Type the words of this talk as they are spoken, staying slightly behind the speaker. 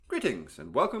Greetings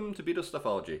and welcome to Beatles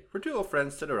Stuffology, where two old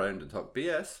friends sit around and talk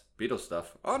BS, Beatles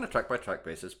stuff, on a track-by-track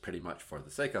basis pretty much for the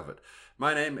sake of it.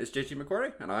 My name is JT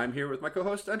McQuarrie and I'm here with my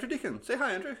co-host Andrew Deacon. Say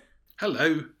hi, Andrew.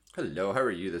 Hello. Hello, how are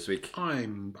you this week?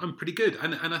 I'm pretty good,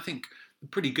 and I think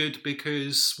pretty good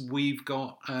because we've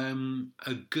got a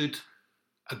good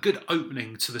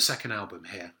opening to the second album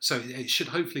here. So it should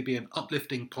hopefully be an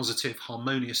uplifting, positive,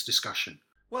 harmonious discussion.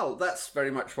 Well, that's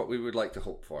very much what we would like to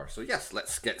hope for. So yes,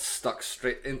 let's get stuck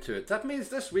straight into it. That means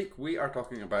this week we are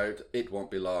talking about It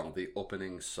Won't Be Long, the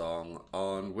opening song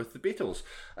on With the Beatles.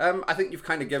 I think you've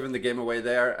kind of given the game away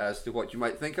there as to what you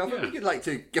might think of. Yeah. If you'd like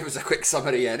to give us a quick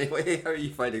summary anyway, how are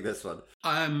you finding this one?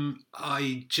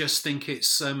 I just think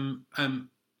it's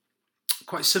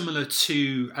quite similar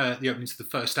to the opening to the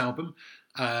first album,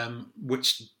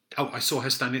 which... Oh, I saw her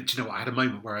standing. Do you know what? I had a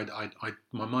moment where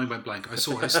my mind went blank. I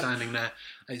saw her standing there.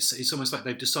 It's almost like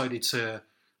they've decided to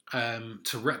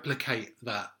replicate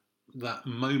that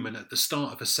moment at the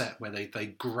start of a set where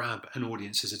they grab an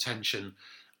audience's attention,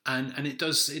 and it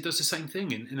does the same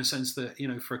thing in a sense that, you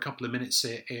know, for a couple of minutes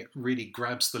it really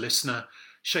grabs the listener,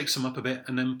 shakes them up a bit,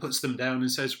 and then puts them down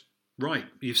and says, "Right,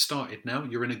 you've started now.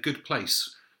 You're in a good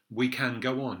place. We can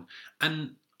go on."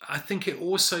 And I think it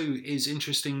also is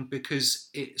interesting because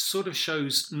it sort of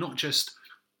shows not just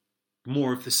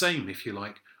more of the same, if you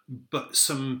like, but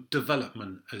some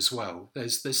development as well.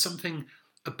 There's something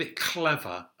a bit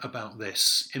clever about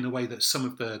this in the way that some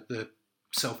of the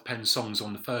self-penned songs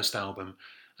on the first album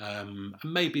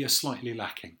maybe are slightly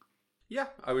lacking. Yeah,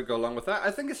 I would go along with that.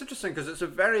 I think it's interesting because it's a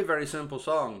very, very simple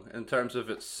song in terms of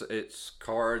its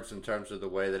chords, in terms of the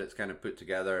way that it's kind of put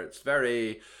together. It's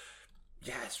very...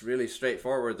 Yeah, it's really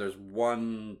straightforward. There's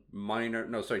three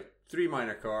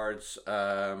minor chords,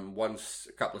 a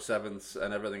couple of sevenths,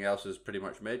 and everything else is pretty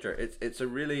much major. It's a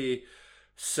really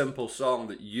simple song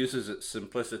that uses its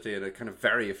simplicity in a kind of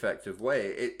very effective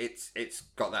way. It's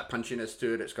got that punchiness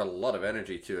to it. It's got a lot of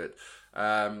energy to it.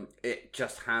 It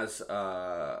just has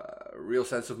a real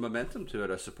sense of momentum to it,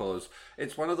 I suppose.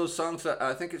 It's one of those songs that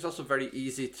I think it's also very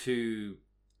easy to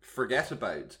forget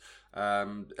about. I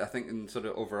think in sort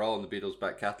of overall in the Beatles'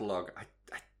 back catalogue, I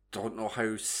don't know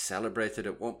how celebrated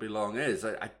It Won't Be Long is.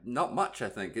 Not much, I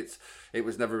think. It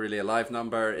was never really a live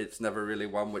number. It's never really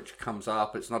one which comes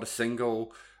up. It's not a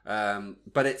single,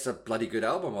 but it's a bloody good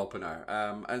album opener.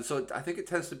 And so I think it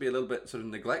tends to be a little bit sort of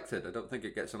neglected. I don't think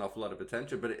it gets an awful lot of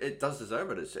attention, but it does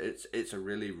deserve it. It's a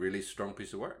really, really strong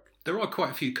piece of work. There are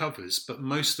quite a few covers, but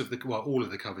all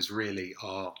of the covers really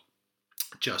are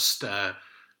just...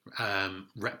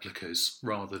 replicas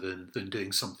rather than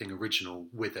doing something original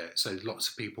with it. So lots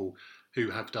of people who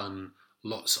have done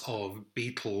lots of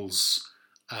Beatles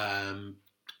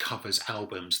covers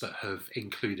albums that have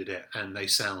included it, and they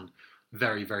sound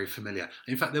very, very familiar.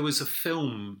 In fact, there was a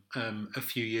film a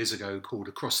few years ago called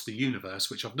Across the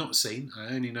Universe, which I've not seen.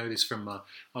 I only know this from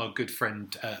our good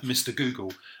friend Mr.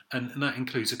 Google, and that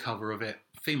includes a cover of it,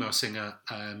 female singer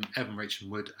Evan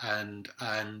Rachel Wood, and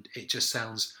it just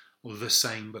sounds the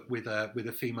same, but with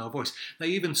a female voice. They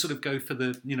even sort of go for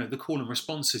the call and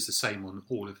response is the same on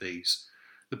all of these.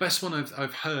 The best one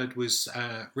I've heard was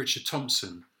Richard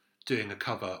Thompson doing a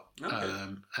cover,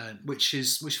 okay. And which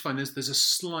is fun. There's a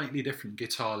slightly different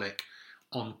guitar lick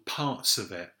on parts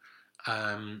of it,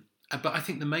 but I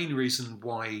think the main reason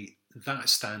why that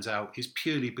stands out is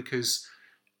purely because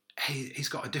he's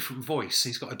got a different voice.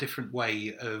 He's got a different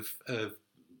way of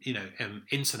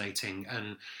intonating,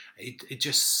 and it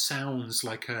just sounds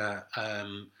like a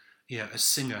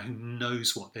singer who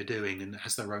knows what they're doing and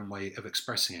has their own way of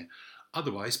expressing it.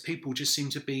 Otherwise, people just seem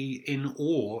to be in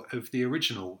awe of the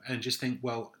original and just think,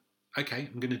 well, okay,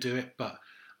 I'm going to do it, but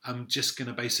I'm just going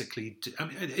to basically...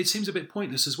 it seems a bit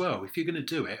pointless as well. If you're going to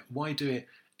do it, why do it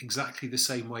exactly the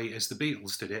same way as the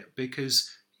Beatles did it? Because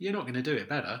you're not going to do it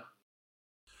better.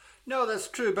 No, that's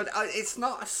true, but it's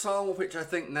not a song which I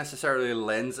think necessarily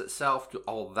lends itself to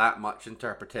all that much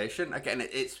interpretation. Again,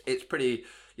 it's pretty,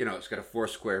 it's got a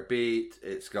 4-square beat,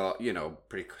 it's got,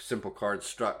 pretty simple chord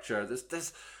structure.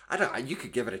 There's I don't know, you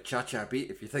could give it a cha-cha beat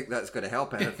if you think that's going to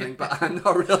help anything, but I'm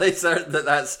not really certain that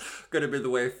that's going to be the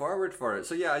way forward for it.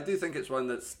 So yeah, I do think it's one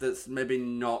that's maybe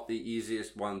not the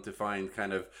easiest one to find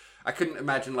kind of... I couldn't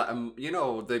imagine,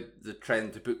 the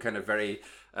trend to put kind of very...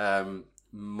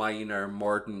 minor,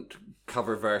 mordant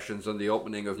cover versions on the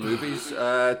opening of movies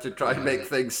to try and make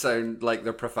things sound like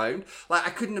they're profound. Like,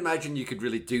 I couldn't imagine you could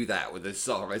really do that with this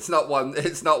song. It's not one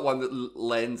that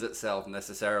lends itself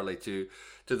necessarily to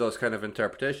those kind of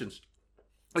interpretations.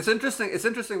 It's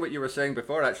interesting what you were saying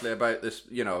before, actually, about this,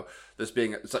 this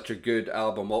being such a good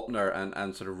album opener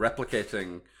and sort of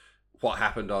replicating what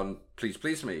happened on Please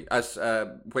Please Me, as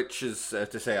which is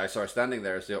to say I Saw Her Standing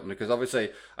There as the opener, because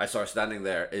obviously I Saw Her Standing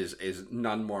There is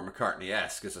none more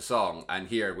McCartney-esque as a song, and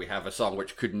here we have a song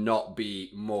which could not be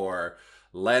more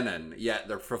Lennon, yet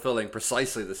they're fulfilling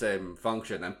precisely the same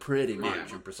function and pretty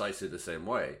much in precisely the same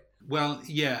way. Well,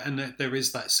 yeah, and there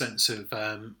is that sense of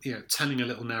telling a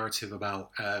little narrative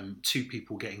about two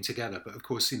people getting together. But of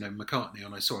course, McCartney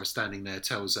on I Saw Her Standing There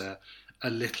tells a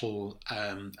little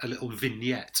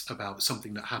vignette about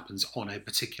something that happens on a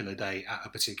particular day at a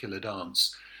particular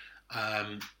dance.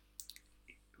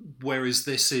 Whereas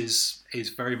this is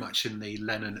very much in the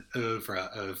Lennon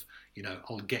oeuvre of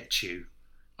I'll get you,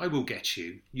 I will get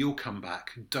you, you'll come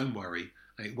back, don't worry,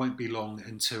 it won't be long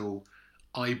until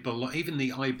I belong. Even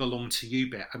the "I belong to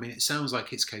you" bit. I mean, it sounds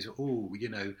like it's a case of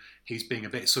he's being a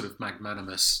bit sort of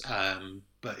magnanimous,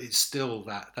 but it's still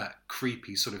that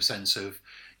creepy sort of sense of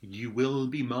you will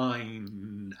be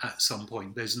mine at some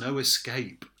point. There's no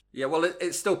escape. Yeah, well,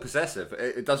 it's still possessive.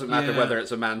 It doesn't matter whether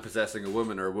it's a man possessing a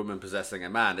woman or a woman possessing a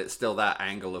man. It's still that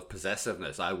angle of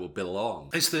possessiveness. I will belong.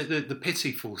 It's the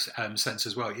pitiful sense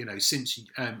as well. Since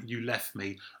you left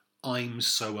me, I'm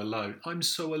so alone. I'm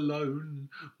so alone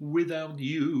without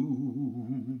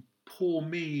you. Poor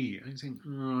me. I think,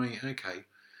 right, okay.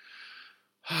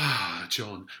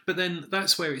 John. But then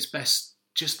that's where it's best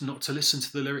just not to listen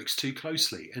to the lyrics too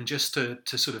closely and just to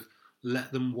sort of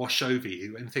let them wash over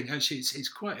you and think, actually, it's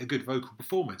quite a good vocal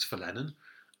performance for Lennon.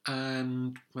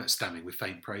 And that's damning with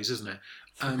faint praise, isn't it?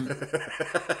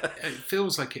 It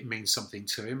feels like it means something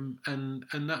to him, and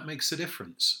that makes a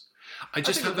difference. I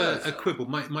just have a quibble.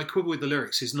 My quibble with the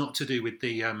lyrics is not to do with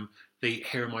the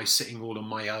 "here am I sitting all on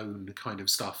my own" kind of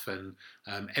stuff, and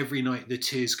every night the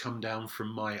tears come down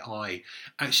from my eye.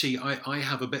 Actually, I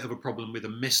have a bit of a problem with a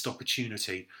missed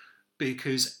opportunity,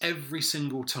 because every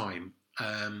single time,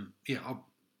 I'll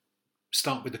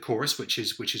start with the chorus, which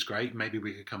is great. Maybe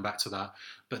we could come back to that,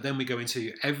 but then we go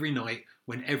into every night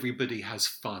when everybody has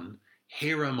fun.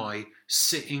 Here am I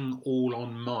sitting all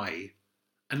on my,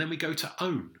 and then we go to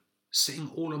own.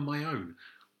 Sitting all on my own.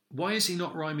 Why is he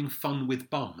not rhyming fun with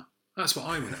bum? That's what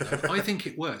I want to know. I think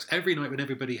it works. Every night when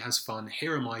everybody has fun,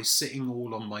 here am I sitting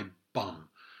all on my bum.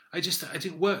 I think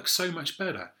it works so much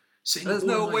better. There's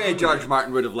no way George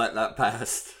Martin would have let that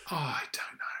pass. Oh,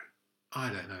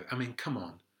 I don't know. I mean, come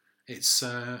on.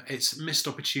 It's missed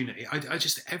opportunity. I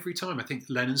just, every time I think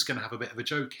Lennon's going to have a bit of a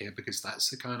joke here, because that's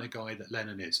the kind of guy that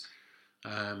Lennon is.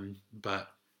 But,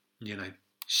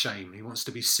 shame. He wants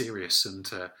to be serious and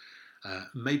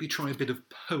maybe try a bit of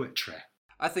poetry.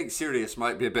 I think serious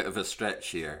might be a bit of a stretch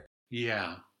here.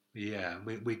 Yeah.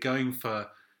 We're going for.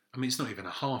 I mean, it's not even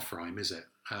a half rhyme, is it?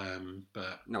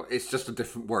 But no, it's just a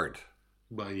different word.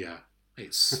 Well, yeah,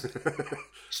 it's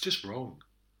just wrong.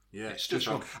 Yeah, it's just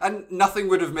wrong. And nothing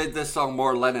would have made this song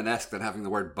more Lennon-esque than having the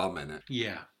word "bum" in it.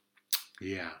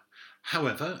 Yeah.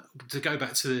 However, to go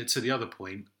back to the other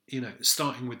point,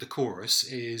 starting with the chorus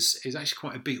is actually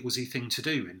quite a Beatlesy thing to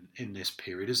do in this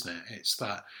period, isn't it? It's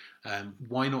that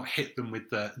why not hit them with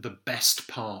the best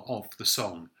part of the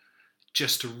song,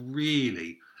 just to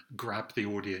really grab the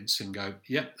audience and go,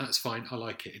 yep, that's fine, I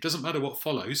like it. It doesn't matter what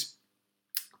follows,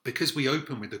 because we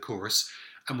open with the chorus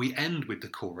and we end with the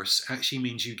chorus actually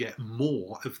means you get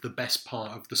more of the best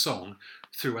part of the song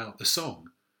throughout the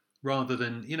song, rather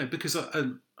than, because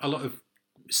a lot of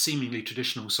seemingly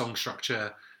traditional song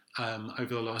structure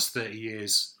over the last 30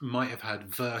 years might have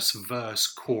had verse,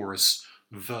 chorus,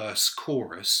 verse,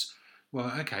 chorus.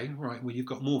 Well, okay, right, well, you've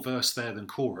got more verse there than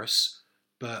chorus,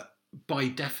 but by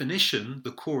definition,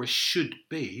 the chorus should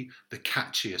be the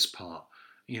catchiest part,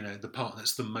 the part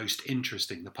that's the most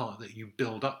interesting, the part that you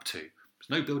build up to.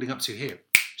 There's no building up to here.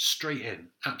 Straight in,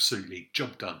 absolutely,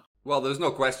 job done. Well, there's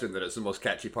no question that it's the most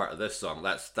catchy part of this song.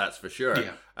 That's for sure.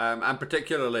 Yeah. And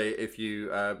particularly if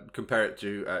you compare it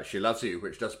to "She Loves You,"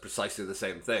 which does precisely the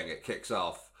same thing. It kicks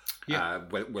off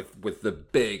with the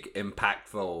big,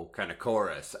 impactful kind of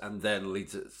chorus, and then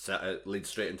leads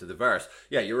straight into the verse.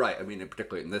 Yeah, you're right. I mean,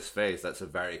 particularly in this phase, that's a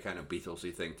very kind of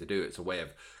Beatlesy thing to do. It's a way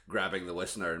of grabbing the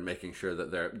listener and making sure that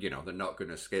they're not going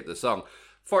to escape the song.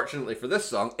 Fortunately for this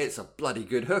song, it's a bloody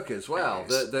good hook as well.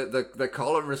 The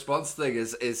call and response thing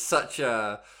is such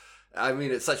a, I mean,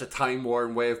 it's such a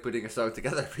time-worn way of putting a song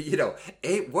together, but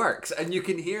it works, and you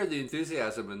can hear the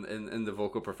enthusiasm in the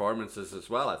vocal performances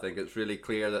as well. I think it's really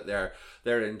clear that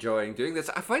they're enjoying doing this.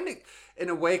 I find it in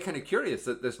a way kind of curious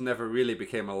that this never really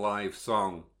became a live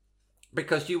song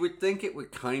Because you would think it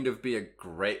would kind of be a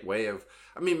great way of.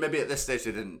 I mean, maybe at this stage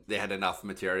they had enough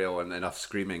material and enough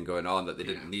screaming going on that they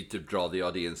didn't need to draw the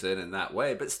audience in that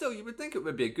way. But still, you would think it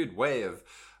would be a good way of,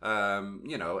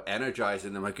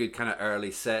 energizing them. A good kind of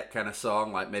early set kind of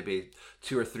song, like maybe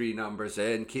 2 or 3 numbers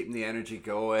in, keeping the energy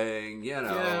going.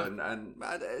 And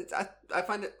I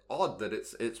find it odd that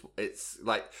it's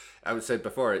like I would say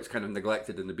before, it's kind of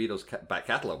neglected in the Beatles' back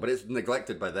catalogue, but it's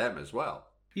neglected by them as well.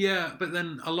 Yeah, but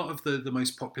then a lot of the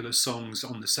most popular songs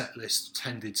on the set list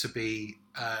tended to be,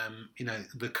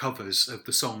 the covers of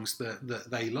the songs that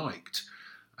they liked.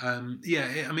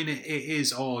 It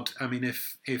is odd. I mean,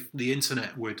 if the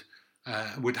internet would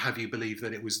have you believe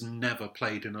that it was never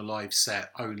played in a live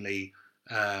set, only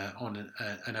on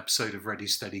an episode of Ready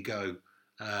Steady Go,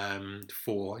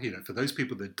 for those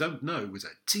people that don't know, it was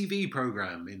a TV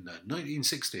program in the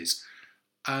 1960s,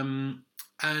 and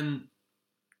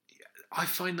I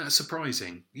find that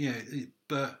surprising,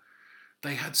 but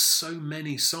they had so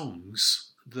many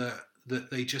songs that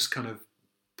they just kind of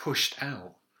pushed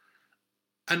out.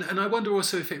 And I wonder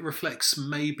also if it reflects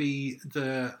maybe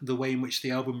the way in which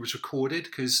the album was recorded,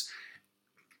 because,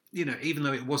 even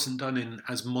though it wasn't done in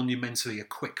as monumentally a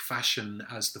quick fashion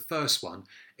as the first one,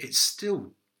 it's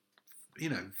still,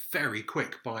 very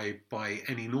quick by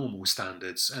any normal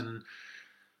standards. And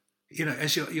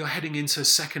as you're heading into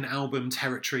second album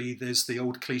territory, there's the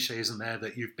old cliche, isn't there,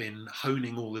 that you've been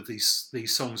honing all of these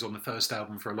songs on the first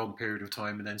album for a long period of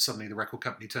time, and then suddenly the record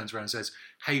company turns around and says,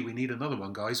 "Hey, we need another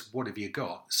one, guys. What have you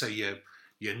got?" So you're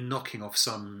knocking off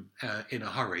some in a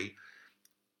hurry,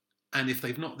 and if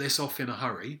they've knocked this off in a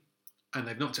hurry, and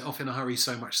they've knocked it off in a hurry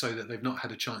so much so that they've not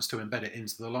had a chance to embed it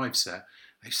into the live set,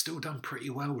 they've still done pretty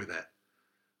well with it.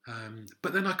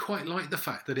 But then I quite like the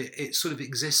fact that it sort of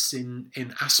exists in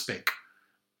aspic,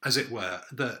 as it were,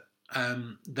 that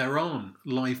there aren't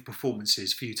live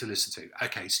performances for you to listen to.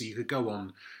 Okay, so you could go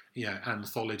on,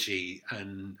 Anthology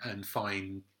and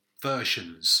find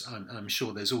versions. I'm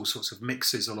sure there's all sorts of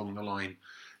mixes along the line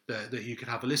that you could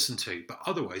have a listen to. But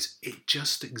otherwise, it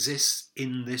just exists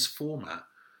in this format,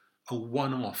 a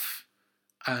one-off,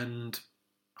 and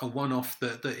a one-off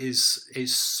that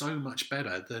is so much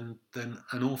better than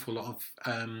an awful lot of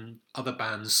other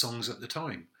bands' songs at the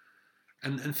time.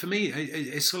 And for me,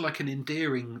 it's sort of like an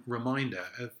endearing reminder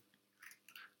of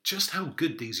just how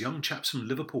good these young chaps from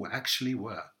Liverpool actually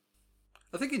were.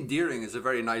 I think endearing is a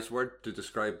very nice word to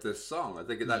describe this song. I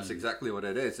think that's exactly what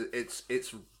it is.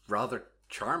 It's rather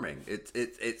charming.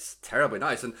 It's terribly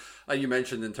nice. And you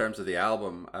mentioned in terms of the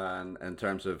album and in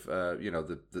terms of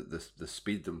the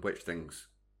speed in which things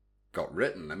got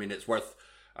written. I mean, it's worth.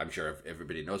 I'm sure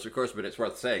everybody knows, of course, but it's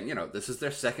worth saying, this is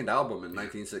their second album in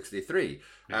 1963.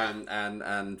 Yeah.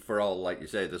 And for all, like you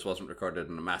say, this wasn't recorded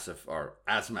in a massive or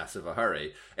as massive a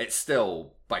hurry, it's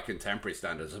still, by contemporary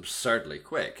standards, absurdly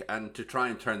quick. And to try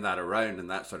and turn that around in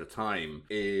that sort of time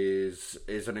is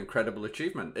an incredible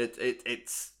achievement.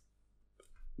 It's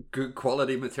good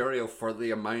quality material for the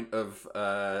amount of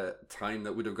time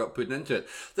that would have got put into it.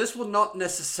 This will not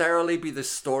necessarily be the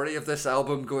story of this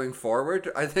album going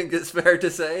forward. I think it's fair to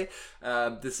say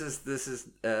this is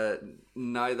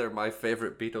neither my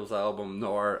favorite Beatles album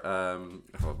nor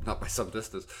not by some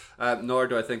distance, nor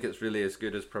do I think it's really as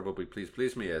good as probably Please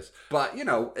Please Me is. But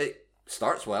it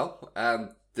starts well.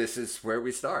 This is where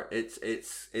we start.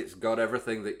 It's got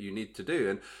everything that you need to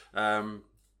do. And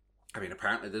I mean,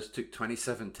 apparently this took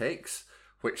 27 takes,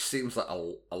 which seems like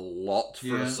a lot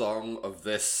for a song of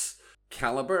this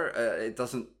caliber. It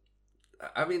doesn't.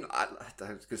 I mean,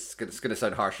 it's going to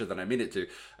sound harsher than I mean it to,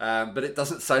 but it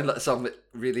doesn't sound like a song that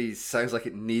really sounds like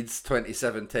it needs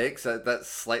 27 takes. That's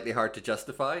slightly hard to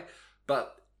justify,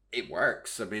 but it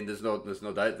works. I mean, there's no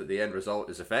doubt that the end result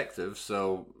is effective.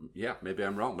 So yeah, maybe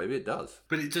I'm wrong. Maybe it does.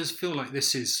 But it does feel like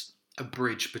this is a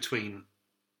bridge between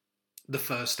the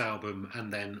first album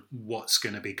and then what's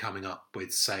going to be coming up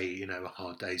with, say, A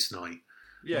Hard Day's Night.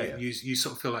 Yeah. You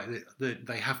sort of feel like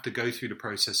they have to go through the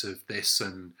process of this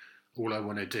and All I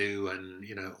Want to Do and,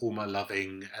 All My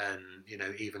Loving and,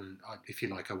 even, if you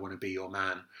like, I Want to Be Your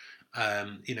Man,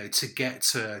 to get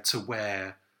to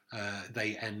where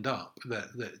they end up,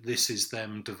 that this is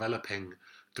them developing,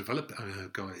 oh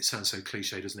God, it sounds so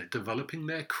cliche, doesn't it? Developing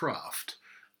their craft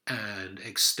and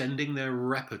extending their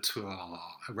repertoire,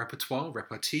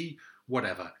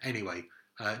 whatever. Anyway,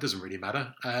 it doesn't really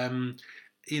matter.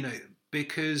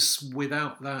 Because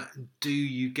without that, do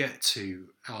you get to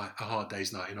A Hard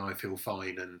Day's Night and I Feel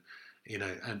Fine and,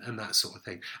 and that sort of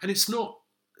thing. And it's not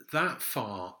that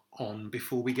far on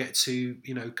before we get to,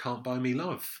 Can't Buy Me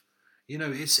Love.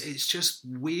 It's just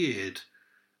weird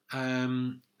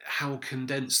how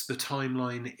condensed the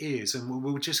timeline is, and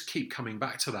we'll just keep coming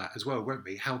back to that as well, won't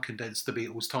we? How condensed the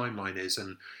Beatles timeline is,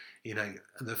 and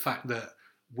the fact that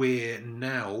we're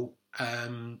now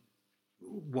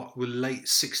we're late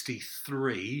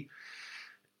 '63.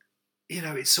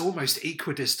 It's almost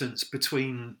equidistance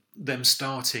between them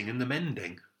starting and them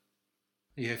ending.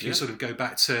 If you sort of go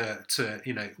back to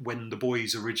when the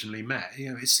boys originally met,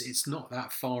 it's not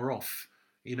that far off.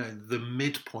 The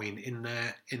midpoint in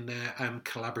their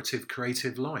collaborative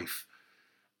creative life,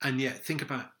 and yet think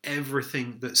about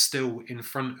everything that's still in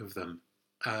front of them.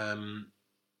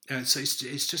 So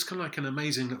it's just kind of like an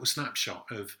amazing little snapshot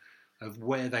of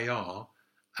where they are,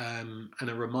 and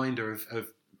a reminder of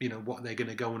what they're going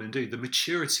to go on and do, the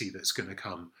maturity that's going to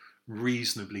come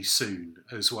reasonably soon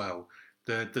as well,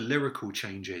 the lyrical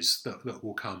changes that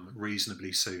will come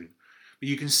reasonably soon. But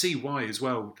you can see why as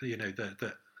well,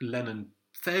 that Lennon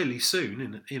fairly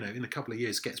soon, in a couple of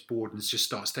years, gets bored and just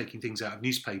starts taking things out of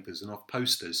newspapers and off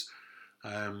posters,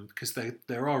 because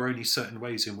there are only certain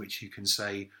ways in which you can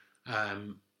say,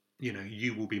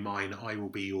 you will be mine, I will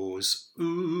be yours.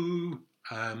 Ooh.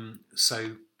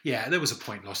 So yeah, there was a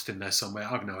point lost in there somewhere. I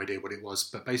have no idea what it was,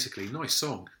 but basically, nice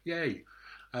song. Yay.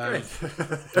 Great.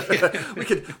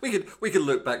 we could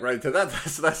look back right to that.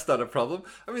 That's not a problem.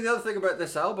 I mean, the other thing about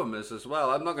this album is as well.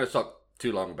 I'm not going to talk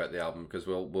too long about the album because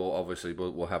we'll obviously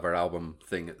have our album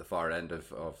thing at the far end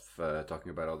of talking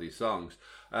about all these songs.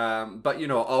 But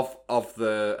of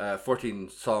the 14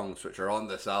 songs which are on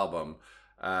this album,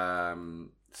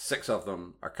 6 of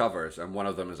them are covers and 1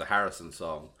 of them is a Harrison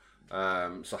song.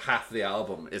 So half the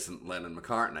album isn't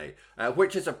Lennon-McCartney,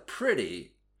 which is a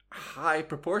pretty high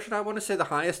proportion. I want to say the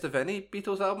highest of any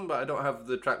Beatles album, but I don't have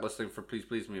the track listing for Please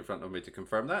Please Me in front of me to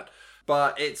confirm that.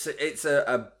 But it's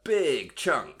a big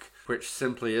chunk, which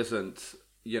simply isn't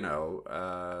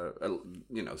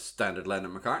standard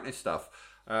Lennon-McCartney stuff.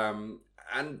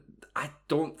 And I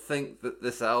don't think that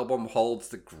this album holds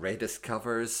the greatest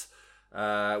covers,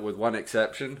 with one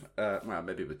exception. Well,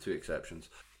 maybe with 2 exceptions.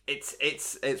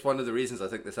 It's one of the reasons I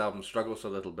think this album struggles a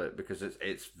little bit, because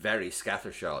it's very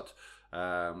scattershot.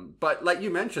 But like you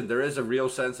mentioned, there is a real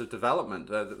sense of development.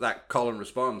 That call and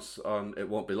response on It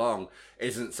Won't Be Long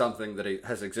isn't something that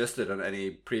has existed on any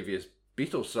previous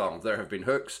Beatles song. There have been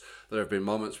hooks, there have been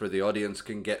moments where the audience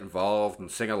can get involved and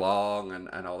sing along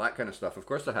and all that kind of stuff. Of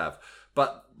course they have.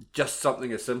 But just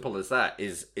something as simple as that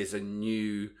is a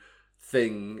new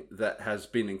thing that has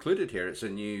been included here. It's a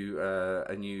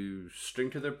new string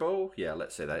to their bow. Yeah,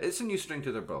 let's say that. It's a new string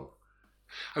to their bow.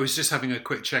 I was just having a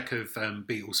quick check of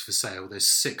Beatles for Sale. There's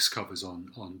 6 covers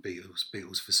on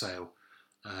Beatles for Sale,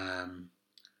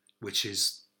 which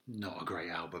is not a great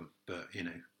album, but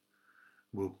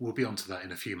we'll be onto that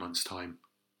in a few months' time.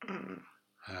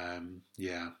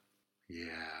 Yeah.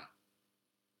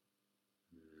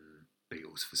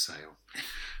 Beatles for Sale.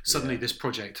 Suddenly, this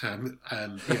project, you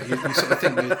sort of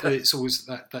think that it's always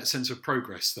that sense of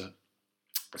progress that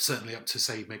certainly up to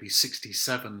say maybe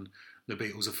 67. The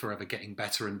Beatles are forever getting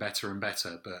better and better and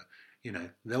better, but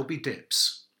there'll be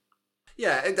dips.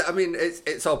 Yeah,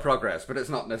 it's all progress, but it's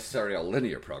not necessarily all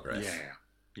linear progress.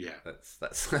 Yeah.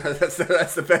 That's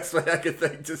the best way I could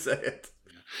think to say it.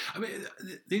 Yeah. I mean,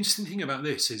 the interesting thing about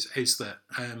this is that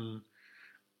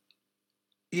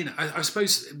I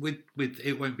suppose with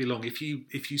It Won't Be Long, if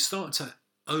you start to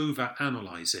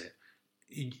over-analyse it,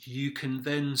 you can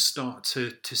then start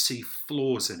to see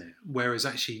flaws in it. Whereas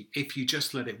actually, if you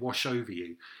just let it wash over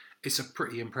you, it's a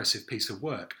pretty impressive piece of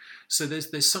work. So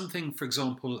there's something, for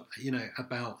example,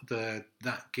 about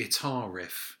that guitar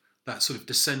riff, that sort of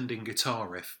descending guitar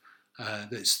riff,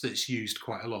 that's used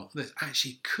quite a lot, that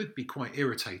actually could be quite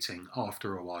irritating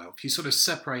after a while. If you sort of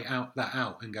separate that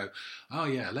out and go, oh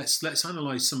yeah, let's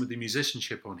analyse some of the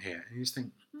musicianship on here, and you just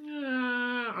think,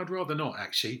 I'd rather not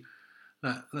actually.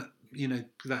 That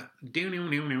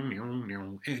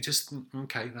it just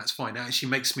okay, that's fine. It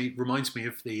actually reminds me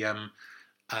of the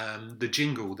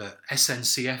jingle that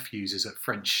SNCF uses at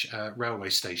French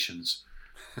railway stations,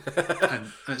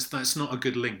 and that's not a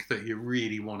good link that you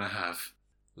really want to have.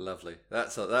 Lovely.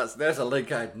 There's a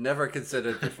link I'd never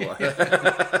considered before.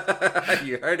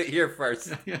 You heard it here first.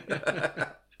 No,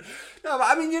 but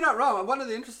I mean, you're not wrong. One of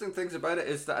the interesting things about it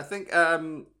is that I think.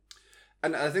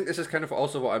 And I think this is kind of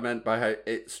also what I meant by how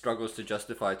it struggles to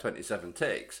justify 27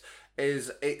 takes,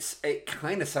 is it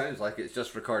kind of sounds like it's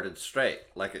just recorded straight,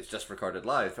 like it's just recorded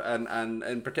live. And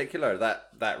in particular,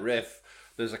 that riff,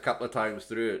 there's a couple of times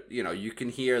through it, you can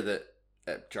hear that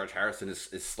George Harrison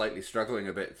is slightly struggling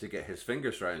a bit to get his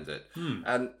fingers around it.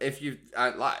 And if you've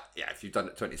done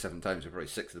it 27 times, you're probably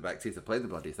sick to the back teeth of playing the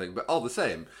bloody thing. But all the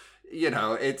same,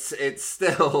 it's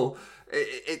still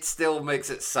it still makes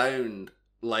it sound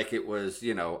like it was,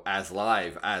 as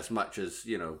live as much as,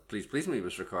 Please Please Me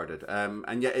was recorded.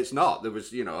 And yet it's not. There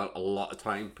was, a lot of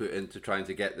time put into trying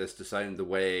to get this to sound the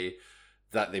way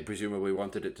that they presumably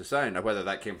wanted it to sound. Now, whether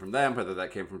that came from them, whether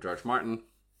that came from George Martin,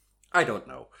 I don't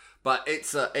know. But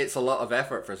it's a lot of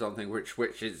effort for something which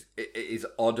is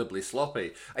audibly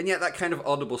sloppy. And yet that kind of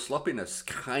audible sloppiness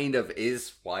kind of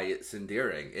is why it's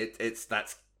endearing.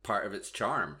 That's part of its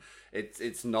charm.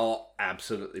 It's not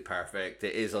absolutely perfect.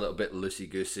 It is a little bit loosey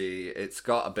goosey. It's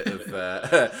got a bit of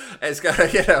it's got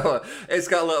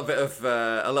a little bit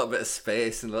of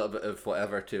space and a little bit of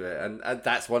whatever to it, and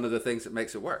that's one of the things that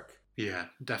makes it work. Yeah,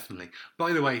 definitely.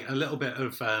 By the way, a little bit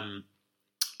of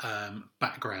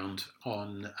background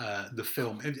on the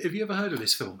film. Have you ever heard of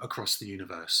this film, Across the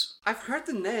Universe? I've heard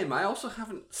the name. I also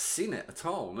haven't seen it at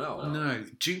all. No.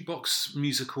 Jukebox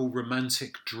musical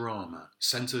romantic drama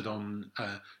centered on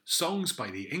songs by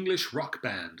the English rock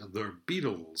band The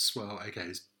Beatles. Well, okay,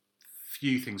 there's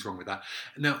few things wrong with that.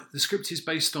 Now, the script is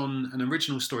based on an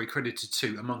original story credited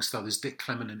to, amongst others, Dick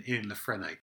Clement and Ian La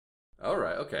Frenais. All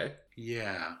right, okay.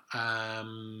 Yeah,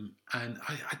 and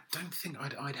I don't think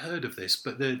I'd heard of this,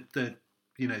 but the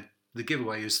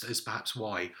giveaway is perhaps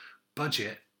why.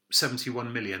 Budget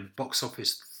 71 million, box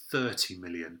office 30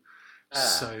 million.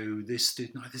 So there's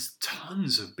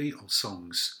tons of Beatles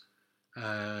songs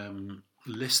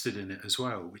listed in it as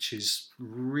well, which is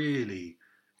really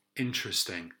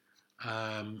interesting,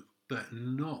 but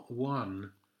not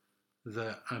one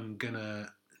that I'm gonna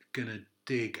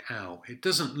dig out. It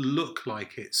doesn't look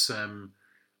like it's a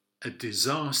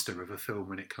disaster of a film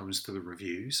when it comes to the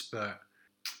reviews, but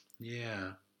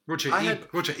yeah, Roger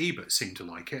Ebert seemed to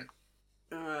like it.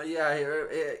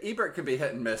 Ebert can be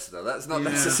hit and miss though. That's not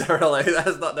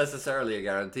necessarily a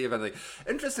guarantee of anything.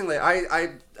 Interestingly,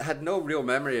 I had no real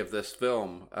memory of this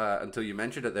film until you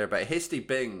mentioned it there. But Hasty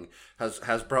Bing has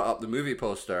brought up the movie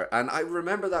poster, and I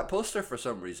remember that poster for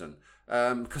some reason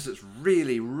because it's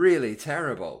really, really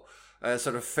terrible.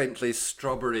 Sort of faintly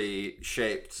strawberry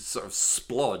shaped sort of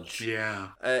splodge. Yeah,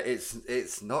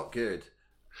 it's not good.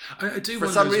 I do. For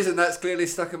some reason, that's clearly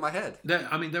stuck in my head. There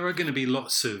are going to be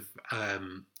lots of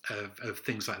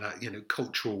things like that.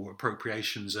 Cultural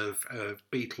appropriations of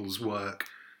Beatles work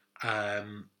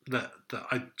that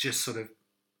I just sort of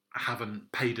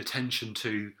haven't paid attention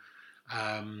to.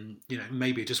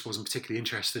 Maybe I just wasn't particularly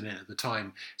interested in it at the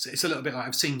time. So it's a little bit like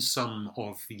I've seen some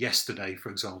of Yesterday, for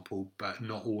example, but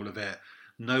not all of it.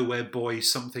 Nowhere Boy,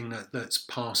 something that's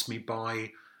passed me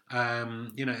by.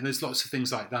 And there's lots of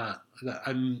things like that.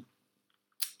 I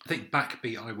think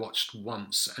Backbeat I watched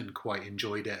once and quite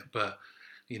enjoyed it, but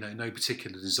no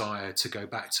particular desire to go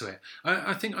back to it.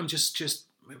 I think I'm just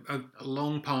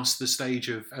long past the stage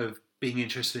of being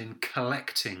interested in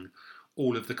collecting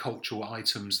all of the cultural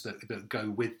items that go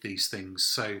with these things.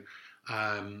 So,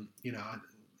 I'm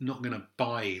not going to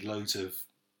buy loads of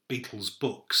Beatles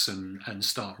books and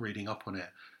start reading up on it.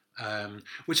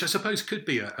 Which I suppose could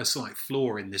be a slight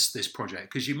flaw in this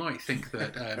project, because you might think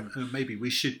that maybe we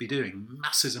should be doing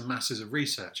masses and masses of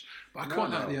research. But I quite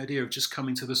like the idea of just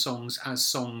coming to the songs as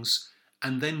songs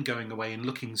and then going away and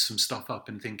looking some stuff up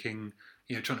and thinking,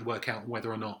 trying to work out whether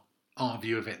or not our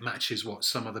view of it matches what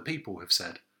some other people have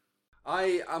said.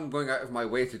 I am going out of my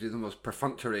way to do the most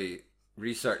perfunctory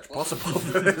research possible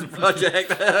for this project.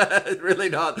 Really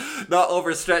not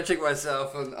overstretching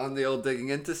myself on the old digging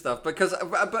into stuff, but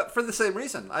for the same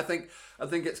reason. I think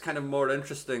it's kind of more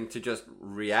interesting to just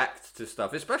react to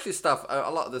stuff, especially stuff.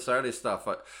 A lot of this early stuff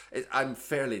I'm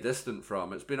fairly distant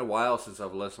from. It's been a while since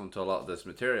I've listened to a lot of this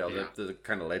material. Yeah. The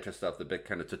kind of later stuff, the big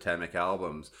kind of totemic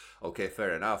albums, okay,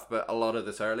 fair enough, but a lot of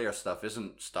this earlier stuff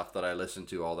isn't stuff that I listen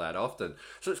to all that often,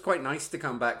 so it's quite nice to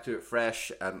come back to it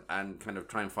fresh and kind of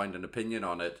try and find an opinion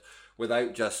on it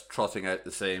without just trotting out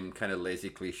the same kind of lazy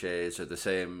cliches or the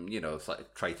same,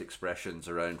 like trite expressions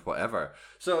around whatever.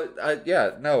 So,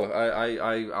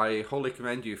 I wholly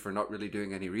commend you for not really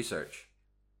doing any research.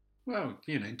 Well,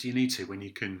 do you need to when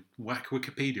you can whack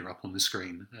Wikipedia up on the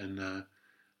screen and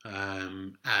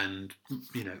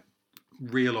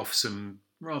reel off some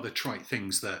rather trite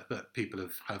things that people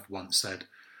have once said.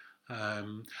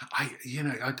 I'm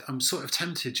sort of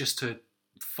tempted just to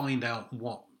find out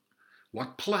what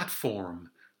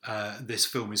platform this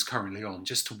film is currently on,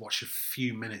 just to watch a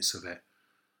few minutes of it.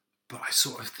 But I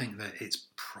sort of think that it's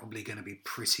probably going to be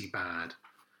pretty bad.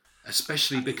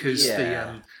 especially because Yeah.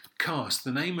 the cast,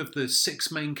 the name of the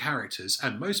 6 main characters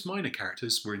and most minor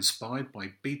characters were inspired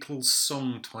by Beatles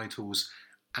song titles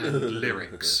and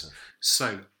lyrics.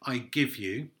 So I give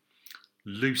you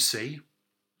Lucy,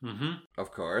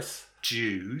 Of course.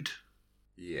 Jude.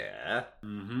 Yeah. Do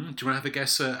you want to have a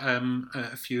guess at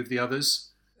a few of the others?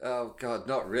 Oh God,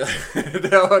 not really.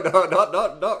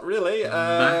 not really.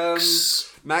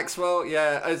 Maxwell.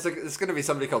 Yeah, it's going to be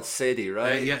somebody called Sadie,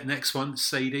 right? Yeah. Next one,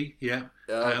 Sadie. Yeah.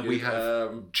 Oh, we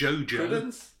have Jojo.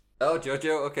 Prudence. Oh,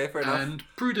 Jojo. Okay, fair enough. And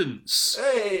Prudence.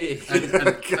 Hey.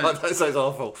 God, that sounds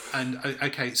awful. And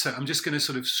okay, so I'm just going to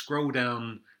sort of scroll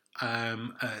down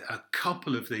a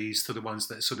couple of these to the ones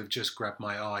that sort of just grabbed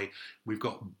my eye. We've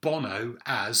got Bono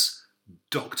as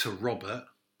Dr. Robert.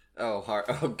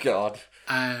 Oh God.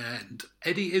 And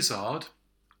Eddie Izzard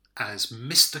as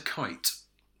Mr. Kite.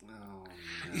 Oh, no.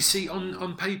 You see,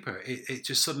 on paper, it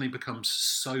just suddenly becomes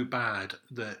so bad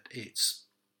that it's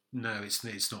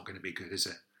not going to be good, is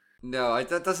it? No,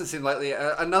 that doesn't seem likely.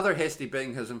 Another hasty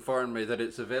Bing has informed me that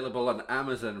it's available on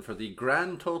Amazon for the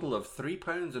grand total of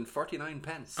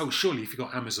 £3.49. Oh, surely if you've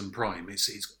got Amazon Prime,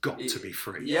 it's got to be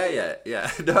free. Yeah.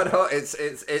 No, it's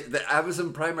the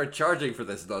Amazon Prime are charging for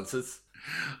this nonsense.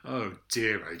 Oh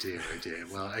dear.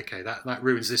 Well, okay, that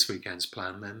ruins this weekend's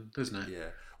plan then, doesn't it? Yeah.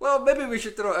 Well, maybe we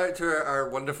should throw it out to our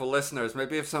wonderful listeners.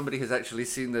 Maybe if somebody has actually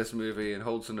seen this movie and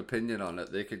holds an opinion on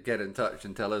it, they could get in touch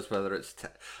and tell us whether it's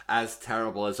as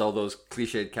terrible as all those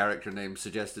cliched character names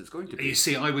suggest it's going to be. You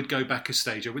see, I would go back a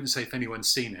stage. I wouldn't say if anyone's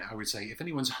seen it. I would say if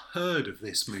anyone's heard of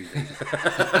this movie.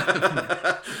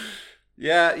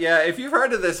 Yeah. If you've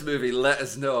heard of this movie, let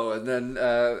us know. And then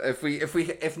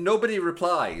if nobody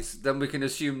replies, then we can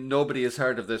assume nobody has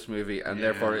heard of this movie, and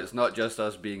therefore it's not just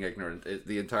us being ignorant.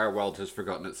 The entire world has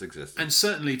forgotten its existence. And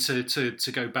certainly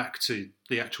to go back to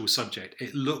the actual subject,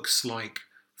 it looks like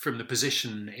from the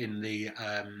position in the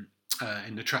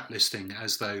track listing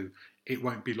as though it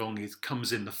won't be long. It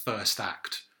comes in the first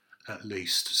act at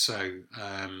least. So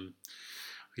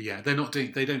they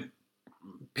don't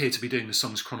appear to be doing the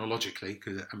songs chronologically,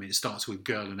 because I mean it starts with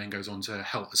Girl and then goes on to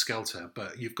Helter Skelter,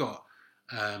 but you've got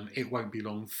It Won't Be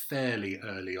Long fairly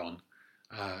early on,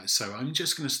 so I'm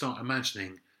just going to start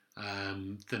imagining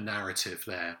the narrative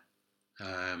there.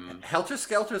 Helter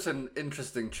Skelter's an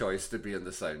interesting choice to be in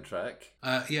the soundtrack.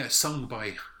 Sung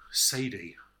by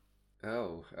Sadie.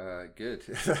 Oh, good.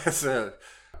 I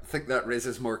think that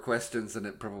raises more questions than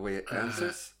it probably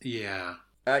answers.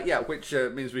 Which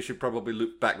means we should probably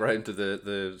loop back round to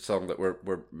the song that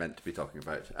we're meant to be talking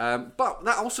about. But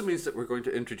that also means that we're going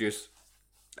to introduce.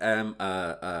 Can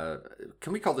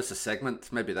we call this a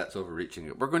segment? Maybe that's overreaching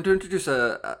it. We're going to introduce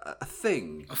a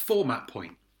thing. A format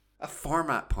point. A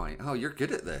format point. Oh, you're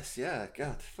good at this. Yeah,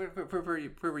 God. Where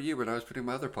were you when I was putting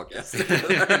my other podcast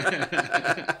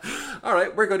together? All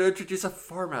right, we're going to introduce a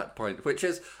format point, which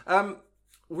is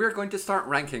we're going to start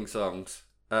ranking songs.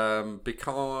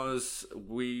 Because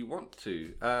we want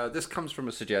to. This comes from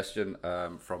a suggestion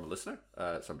from a listener,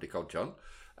 somebody called John,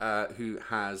 who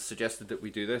has suggested that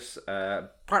we do this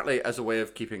partly as a way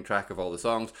of keeping track of all the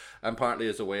songs and partly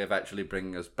as a way of actually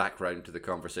bringing us back round to the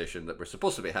conversation that we're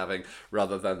supposed to be having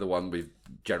rather than the one we've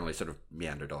generally sort of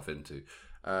meandered off into.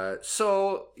 We're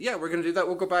going to do that.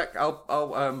 We'll go back.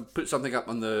 I'll put something up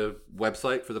on the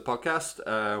website for the podcast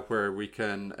where we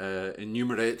can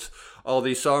enumerate all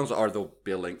these songs, or there'll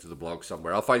be a link to the blog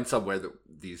somewhere. I'll find somewhere that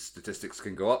these statistics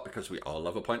can go up because we all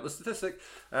love a pointless statistic,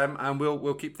 and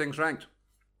we'll keep things ranked.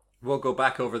 We'll go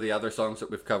back over the other songs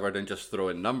that we've covered and just throw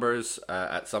in numbers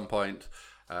at some point.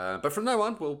 But from now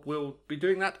on, we'll be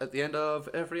doing that at the end of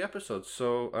every episode.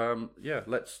 So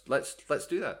let's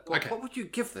do that. Okay. What would you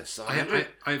give this song?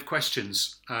 I have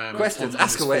questions. Questions,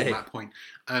 ask away. Format point.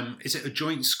 Is it a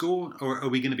joint score, or are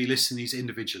we going to be listing these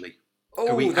individually?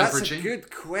 Oh, that's averaging? A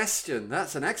good question.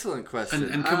 That's an excellent question.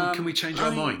 And can we change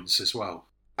our minds as well?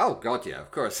 Oh God, yeah,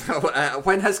 of course.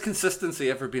 When has consistency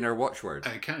ever been our watchword?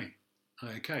 Okay.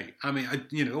 I mean,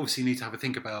 obviously you need to have a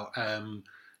think about.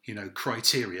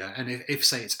 Criteria, and if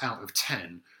say it's out of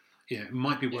 10, it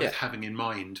might be worth having in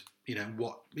mind,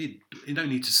 what you don't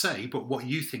need to say, but what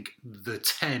you think the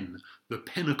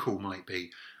pinnacle might be,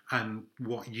 and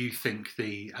what you think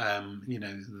the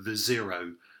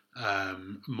 0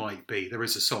 might be. There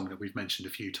is a song that we've mentioned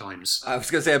a few times. I was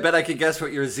going to say, I bet I could guess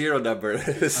what your 0 number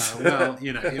is.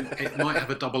 It might have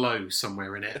a double O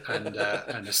somewhere in it, and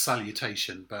a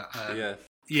salutation, but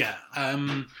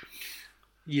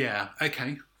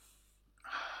okay.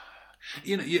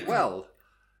 Well,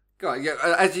 Go on, yeah,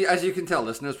 as you can tell,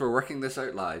 listeners, we're working this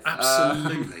out live.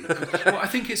 Absolutely. Well, I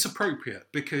think it's appropriate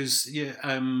because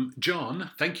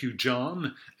John, thank you,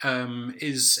 John,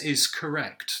 is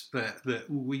correct that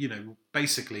we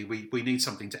basically we need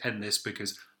something to end this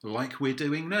because, like we're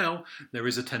doing now, there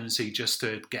is a tendency just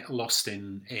to get lost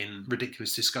in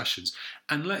ridiculous discussions.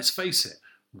 And let's face it,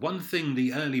 one thing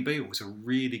the early Beatles are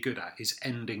really good at is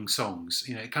ending songs.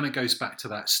 It kind of goes back to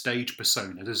that stage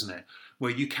persona, doesn't it?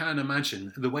 Where you can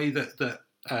imagine the way that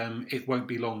It Won't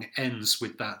Be Long ends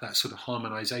with that sort of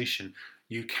harmonisation.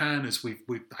 You can, as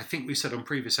I think we said on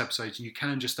previous episodes, you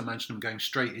can just imagine them going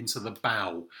straight into the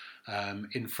bow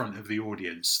in front of the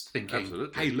audience, thinking,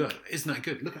 Absolutely. "Hey, look, isn't that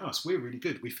good? Look at us, we're really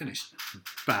good. We finished.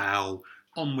 Bow,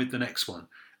 on with the next one."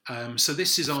 So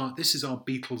this is our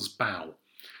Beatles bow,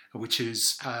 which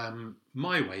is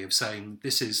my way of saying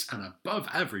this is an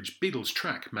above-average Beatles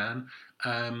track, man.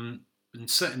 And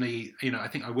certainly, I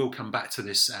think I will come back to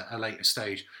this at a later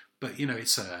stage. But,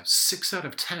 it's a 6 out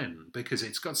of 10 because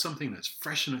it's got something that's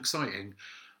fresh and exciting.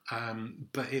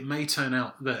 But it may turn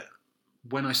out that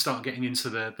when I start getting into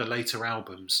the later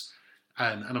albums,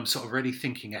 and I'm sort of already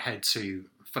thinking ahead to,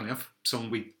 funny enough, song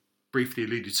we briefly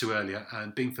alluded to earlier,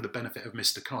 and Being for the Benefit of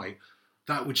Mr. Kite,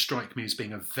 that would strike me as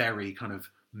being a very kind of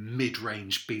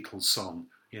mid-range Beatles song,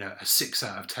 a 6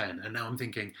 out of 10. And now I'm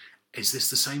thinking, is this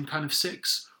the same kind of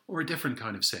 6? Or a different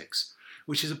kind of 6,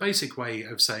 which is a basic way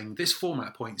of saying this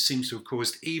format point seems to have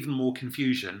caused even more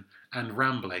confusion and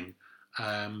rambling,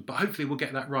 but hopefully we'll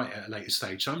get that right at a later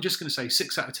stage. So I'm just going to say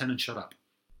 6 out of 10 and shut up.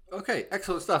 Okay,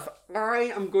 excellent stuff.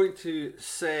 I am going to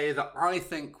say that I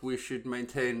think we should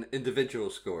maintain individual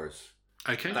scores.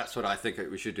 Okay. That's what I think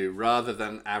we should do, rather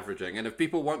than averaging. And if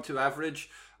people want to average,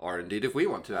 or indeed if we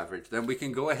want to average, then we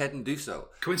can go ahead and do so.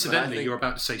 Coincidentally, you're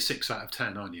about to say 6 out of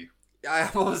 10, aren't you?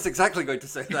 I was exactly going to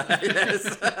say that, yes.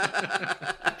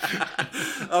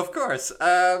 Of course.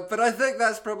 But I think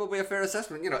that's probably a fair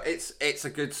assessment. It's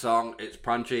a good song, it's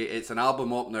punchy, it's an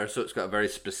album opener, so it's got a very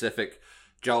specific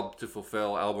job to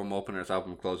fulfill. Album openers,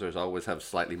 album closers always have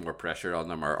slightly more pressure on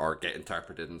them or get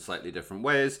interpreted in slightly different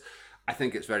ways. I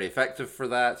think it's very effective for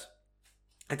that.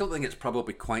 I don't think it's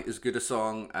probably quite as good a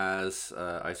song as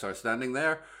I Saw Her Standing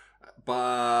There,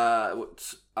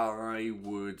 but I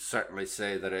would certainly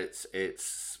say that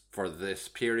it's for this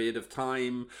period of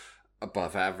time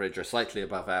above average or slightly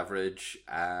above average,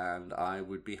 and I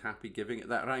would be happy giving it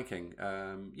that ranking.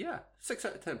 6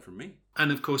 out of 10 from me.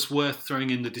 And of course, worth throwing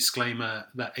in the disclaimer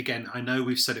that, again, I know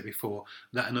we've said it before,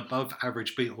 that an above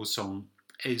average Beatles song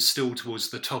is still towards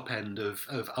the top end of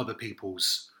other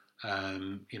people's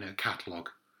catalogue.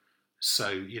 So,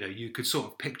 you could sort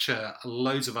of picture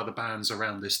loads of other bands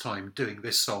around this time doing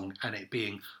this song and it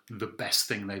being the best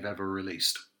thing they've ever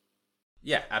released.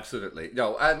 Yeah, absolutely.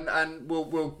 No, and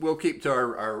we'll keep to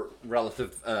our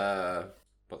relative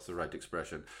what's the right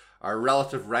expression? Our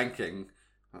relative ranking.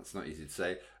 That's not easy to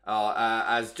say.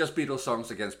 As just Beatles songs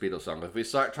against Beatles songs. If we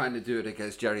start trying to do it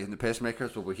against Gerry and the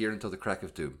Pacemakers, we'll be here until the crack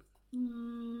of doom.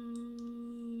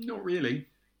 Not really.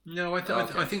 No, I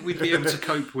think we'd be able to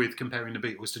cope with comparing the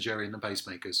Beatles to Gerry and the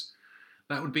Pacemakers.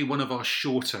 That would be one of our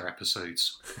shorter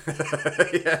episodes.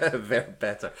 Yeah, very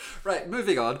better. Right,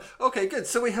 moving on. Okay, good.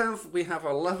 So we have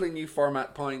a lovely new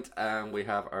format point, and we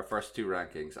have our first two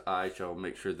rankings. I shall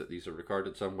make sure that these are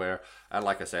recorded somewhere, and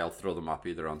like I say, I'll throw them up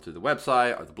either onto the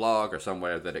website or the blog or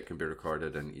somewhere that it can be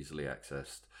recorded and easily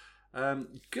accessed.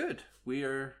 Good. We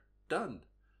are done.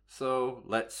 So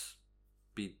let's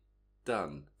be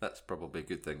done. That's probably a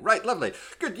good thing. Right, lovely.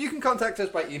 Good. You can contact us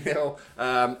by email,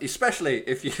 especially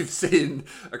if you've seen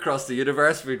Across the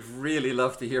Universe. We'd really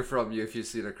love to hear from you if you've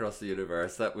seen Across the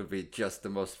Universe. That would be just the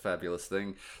most fabulous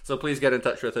thing. So please get in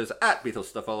touch with us at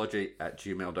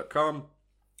BeatlesStuffology@gmail.com.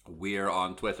 We're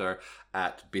on Twitter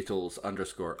at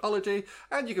Beatles_ology,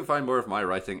 and you can find more of my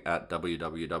writing at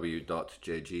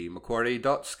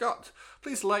www.jgmacquarie.scot.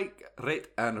 Please like, rate,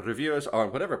 and review us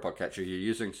on whatever podcatcher you're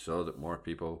using so that more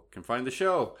people can find the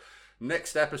show.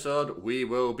 Next episode, we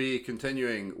will be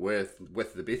continuing with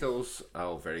the Beatles.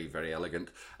 Oh, very, very elegant.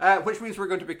 Which means we're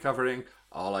going to be covering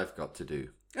All I've Got to Do.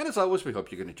 And as always, we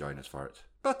hope you're going to join us for it.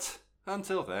 But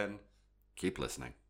until then, keep listening.